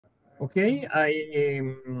Okay, I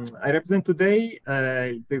represent today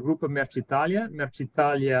the group of Mercitalia.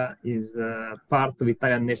 Mercitalia is part of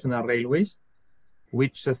Italian National Railways,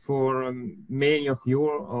 which for many of you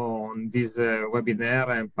on this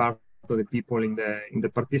webinar and part of the people in the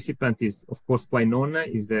participant is of course quite known,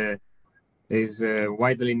 is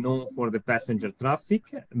widely known for the passenger traffic,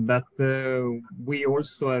 but we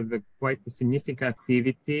also have quite a significant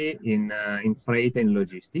activity in freight and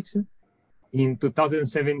logistics. In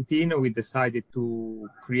 2017, we decided to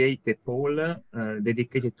create a pole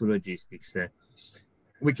dedicated to logistics.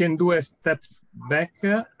 We can do a step back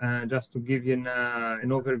just to give you an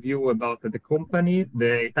overview about the company.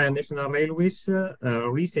 The Italian National Railways,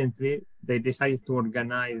 recently, they decided to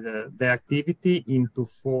organize their activity into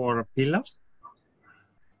 4 pillars,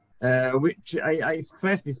 which I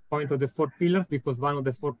stress this point of the 4 pillars because one of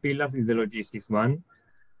the 4 pillars is the logistics one.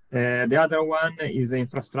 The other one is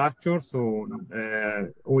infrastructure, so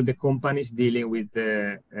all the companies dealing with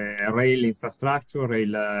rail infrastructure,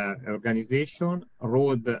 rail organization,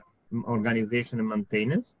 road organization and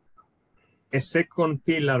maintenance. A second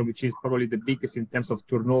pillar, which is probably the biggest in terms of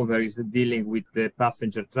turnover, is dealing with the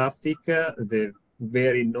passenger traffic, the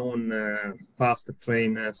very known fast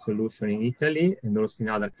train solution in Italy and also in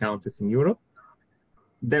other countries in Europe.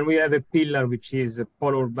 Then we have a pillar which is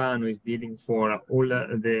Polo Urbano, is dealing for all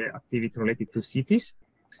the activity related to cities.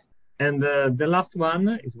 And the last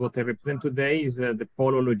one is what I represent today, is the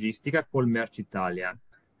Polo Logistica called Mercitalia.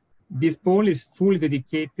 This pole is fully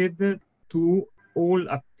dedicated to all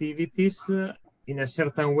activities in a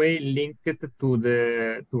certain way linked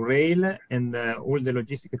to rail and all the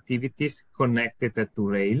logistic activities connected to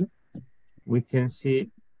rail. We can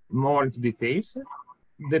see more into details.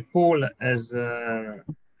 The pole has a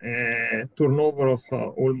turnover of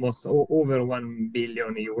almost over 1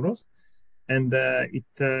 billion euros, and it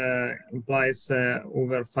implies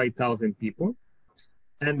over 5,000 people.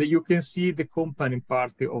 And you can see the company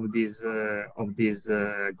part of this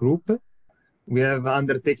group. We have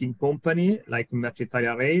undertaking company like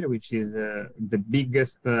Mercitalia Rail, which is the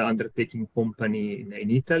biggest undertaking company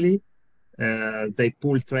in Italy. They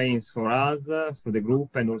pull trains for us, for the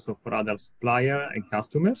group, and also for other suppliers and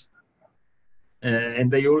customers. And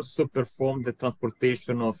they also perform the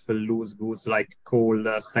transportation of loose goods like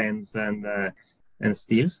coal, sands, and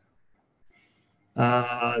steels.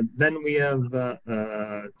 Then we have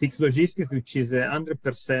TX Logistics, which is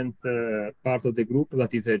 100% part of the group,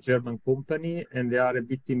 that is a German company, and they are a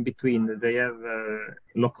bit in between. They have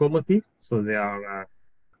locomotive, so they are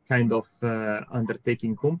kind of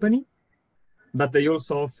undertaking company. But they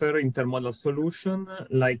also offer intermodal solution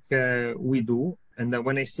like we do. And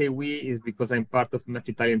when I say we, is because I'm part of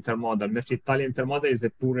Mercitalia Intermodal. Mercitalia Intermodal is a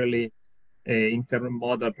purely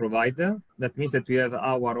intermodal provider. That means that we have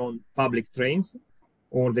our own public trains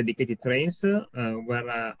or dedicated trains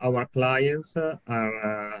where our clients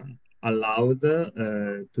are allowed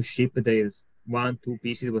to ship their 1-2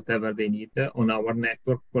 pieces, whatever they need, on our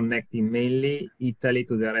network, connecting mainly Italy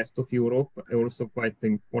to the rest of Europe, also quite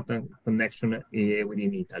important connection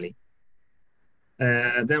within Italy.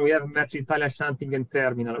 Then we have Mercitalia Shunting and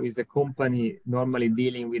Terminal, which is a company normally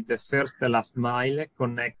dealing with the first and last mile,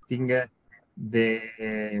 connecting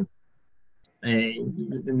the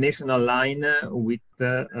national line with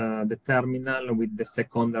the terminal with the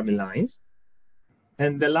secondary lines.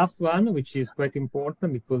 And the last one, which is quite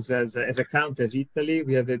important, because as a country as Italy,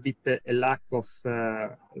 we have a bit a lack of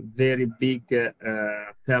very big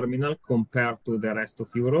terminal compared to the rest of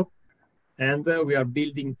Europe. And we are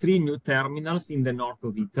building 3 new terminals in the north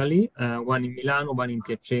of Italy, one in Milano, one in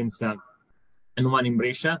Piacenza, and one in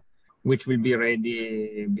Brescia, which will be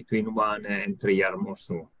ready between 1 and 3 years or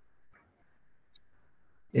so.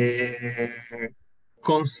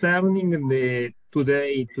 Concerning the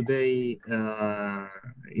today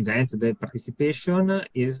event, the participation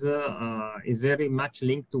is very much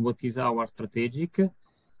linked to what is our strategic.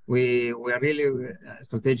 We are really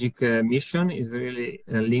strategic mission is really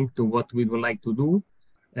linked to what we would like to do,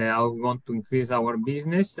 how we want to increase our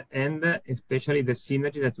business, and especially the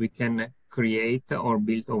synergy that we can create or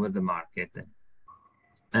build over the market.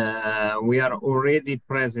 We are already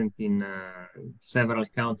present in several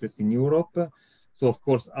countries in Europe. So, of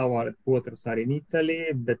course, our headquarters are in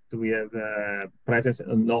Italy, but we have presence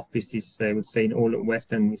and offices, I would say, in all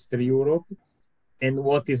Western and Eastern Europe. And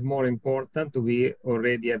what is more important, we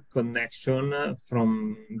already have connection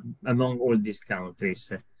from among all these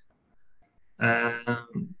countries.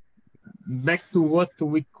 Back to what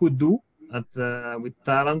we could do with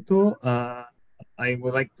Taranto, I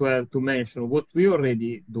would like to mention what we are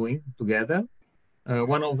already doing together.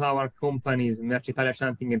 One of our companies, Mercitalia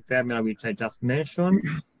Shunting and Terminal, which I just mentioned,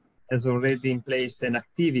 has already in place an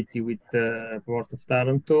activity with the Port of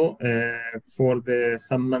Taranto for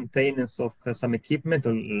some maintenance of some equipment,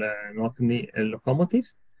 not only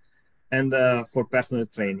locomotives, and for personal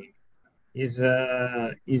training. Is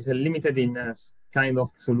limited in a kind of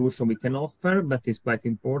solution we can offer, but is quite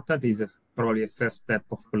important. Is probably a first step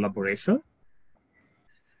of collaboration.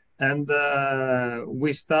 And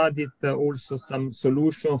we studied also some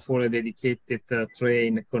solution for a dedicated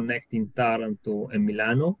train connecting Taranto and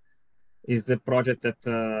Milano. Is a project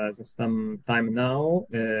that some time now,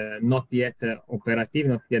 not yet operative,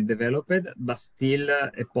 not yet developed, but still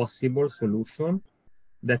a possible solution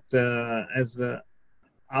that, as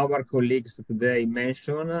our colleagues today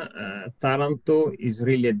mentioned, Taranto is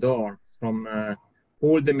really a door from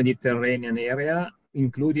all the Mediterranean area,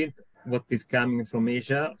 including what is coming from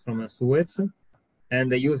Asia, from Suez,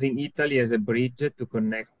 and using Italy as a bridge to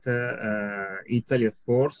connect Italy, of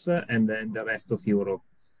course, and then the rest of Europe.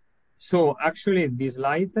 So actually, this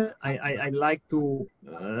slide, I'd like to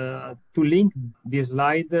link this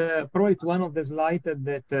slide probably to one of the slides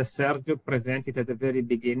that Sergio presented at the very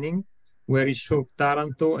beginning, where he showed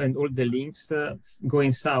Taranto and all the links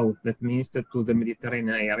going south, that means to the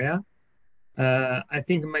Mediterranean area. I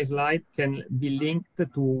think my slide can be linked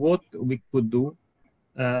to what we could do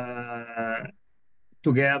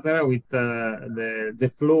together with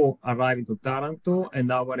the flow arriving to Taranto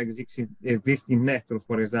and our existing network,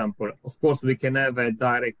 for example. Of course, we can have a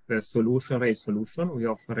direct solution, rail solution. We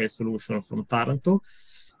offer rail solution from Taranto,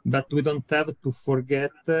 but we don't have to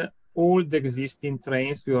forget all the existing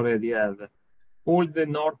trains we already have. All the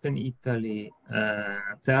northern Italy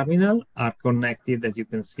terminal are connected, as you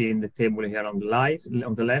can see in the table here on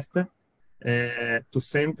the left, to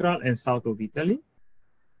central and south of Italy.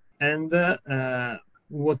 And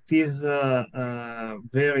what is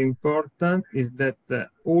very important is that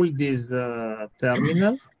all these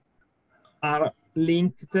terminals are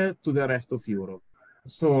linked to the rest of Europe.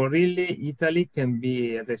 So really, Italy can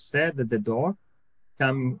be, as I said, the door,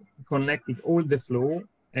 connecting all the flow,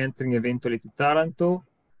 entering eventually to Taranto,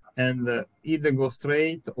 and either go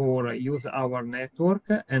straight or use our network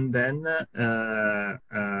and then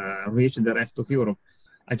reach the rest of Europe.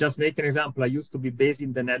 I just make an example. I used to be based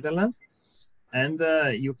in the Netherlands, and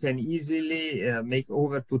you can easily make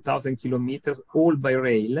over 2,000 kilometers all by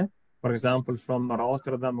rail. For example, from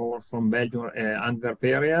Rotterdam or from Belgium, Antwerp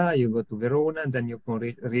area, you go to Verona, and then you can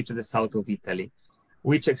reach the south of Italy,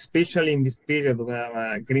 which especially in this period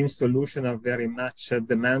where green solutions are very much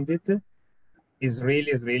demanded, is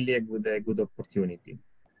really a good opportunity.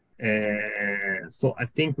 So I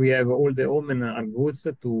think we have all the omen are goods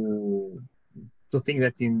to think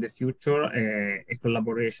that in the future a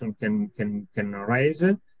collaboration can arise,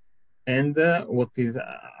 and what is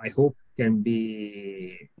I hope can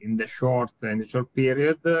be in the short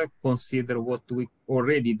period, consider what we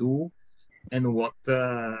already do and what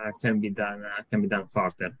can be done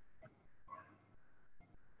further.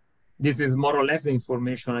 This is more or less the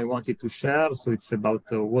information I wanted to share. So it's about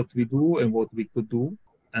what we do and what we could do.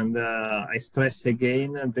 And I stress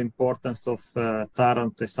again the importance of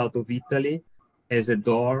Taranto, south of Italy, as a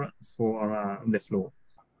door for the flow.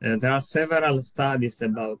 There are several studies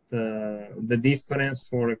about the difference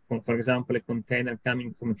for example, a container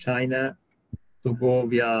coming from China to go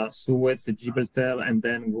via Suez, Gibraltar, and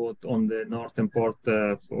then go on the northern port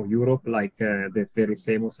for Europe, like the very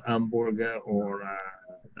famous Hamburg or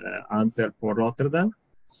Antwerp or Rotterdam.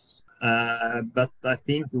 But I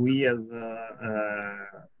think we as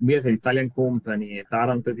an Italian company,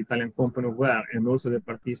 Taranto, the Italian company where, and also the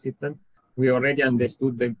participant, we already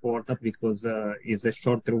understood the importance because it's a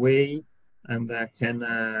shorter way and can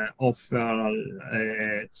offer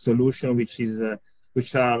a solution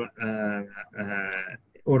which are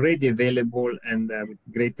already available and with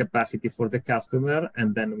great capacity for the customer,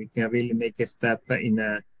 and then we can really make a step in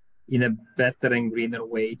a better and greener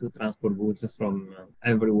way to transport goods from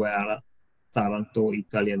everywhere, Taranto,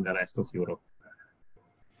 Italy, and the rest of Europe.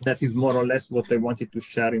 That is more or less what I wanted to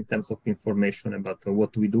share in terms of information about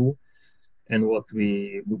what we do and what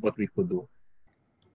we could do.